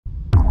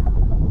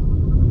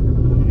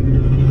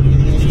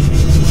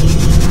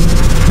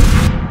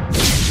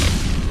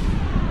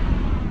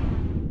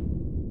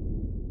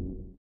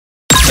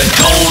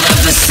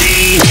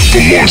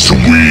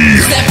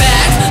Step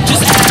back,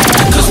 just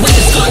act, cause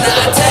Raiders gonna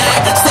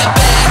attack. Step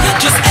back,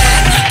 just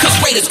act, cause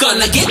Raiders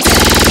gonna get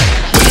that.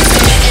 Raiders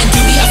come in and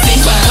do their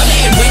thing, but come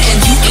in and win and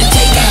you can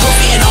take a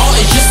trophy and all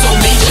is just so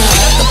major.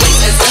 Hit up the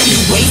place as a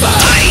new waiver.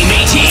 I'm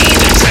 18,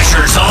 the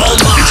treasure's all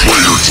mine. It's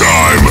Raider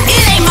time.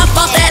 It ain't my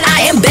fault that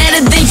I am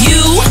better than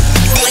you.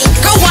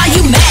 Girl, why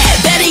you mad?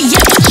 Better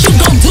yet, what you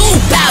gon' do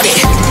about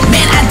it?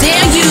 Man, I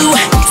dare you.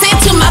 Say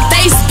it to my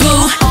face,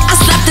 boo. I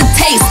slap the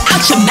taste out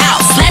your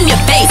mouth, slam your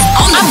face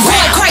on the ground. I'm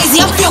going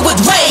crazy, I'm filled with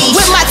rage.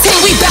 With my team,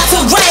 we bout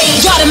to rage.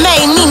 Y'all done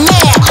made me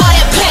mad. All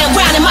that playing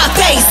round in my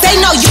face. They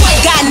know you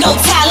ain't got no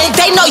talent.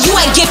 They know you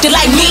ain't gifted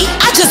like me.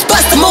 I just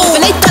bust a move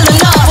and they fell in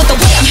love with the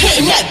way I'm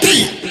hitting that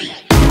beat.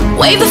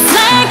 Wave the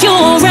flag, you're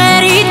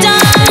already done.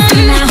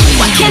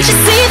 Why can't you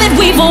see that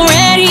we've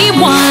already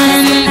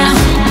won?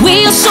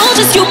 We are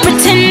soldiers, you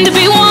pretend to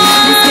be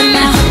one.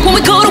 When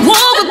we go to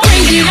war, we're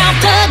bringing out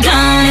the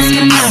guns.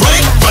 I run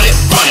it, run it,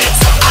 run it.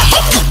 I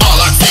hope you all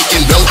are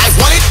taking notes. I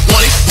want it,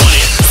 want it, want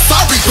it.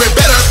 Sorry, we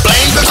better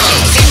blame the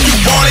clothes. If you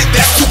want it,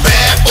 that's too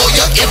bad. For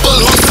you, it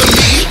belongs to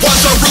me. What's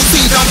a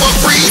routine number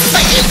free?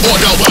 Say in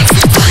order, 1,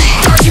 2, 3.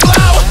 Dirty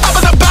blow, up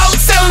on the boat,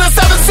 sailing the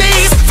 7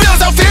 seas. Feels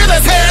so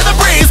fearless, hair in the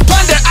breeze.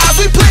 Plunder as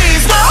we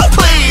please, no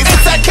please.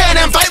 It's a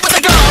cannon fight with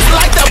the girls,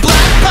 like the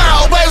black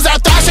pearl. Waves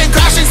are thrashing,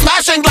 crashing,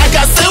 smashing like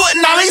a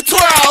tsunami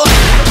twirl.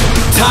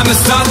 Time to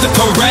start the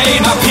parade,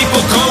 my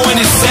people going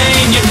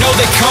insane. You know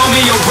they call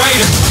me a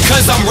raider,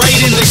 cause I'm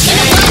raiding the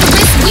game.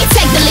 We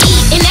take the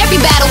lead, in every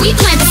battle we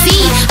plant the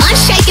seed.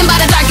 Unshaken by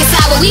the darkest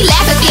hour, we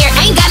laugh at fear,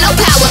 ain't got no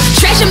power.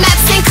 Treasure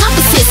maps and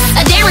compasses,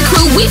 a daring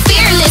crew, we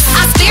fearless.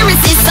 Our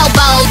spirits is so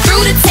bold,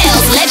 through the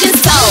tales, legends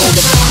told.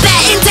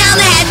 Batten down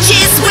the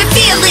hatches, we're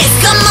fearless,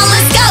 come on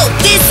let's go.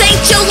 This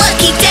ain't your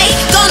lucky day,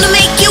 gonna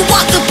make you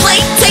walk the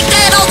plank. Take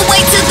that all the way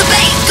to the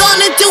bank,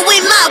 gonna do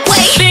it my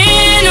way.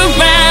 Been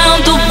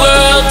around the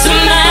world to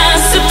my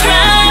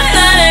surprise.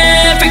 Not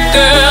every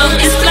girl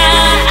is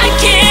fly. I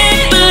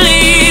can't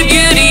believe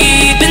you'd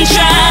even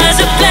try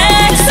to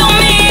flex on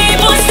me,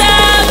 boys,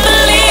 I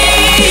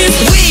believe.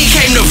 We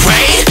came to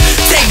raid,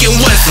 taking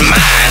what's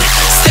mine.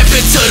 Step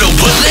into the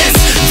Woodlands,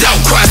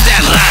 don't cross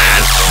that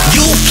line.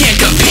 You can't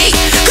compete,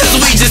 cause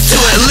we just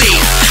too elite.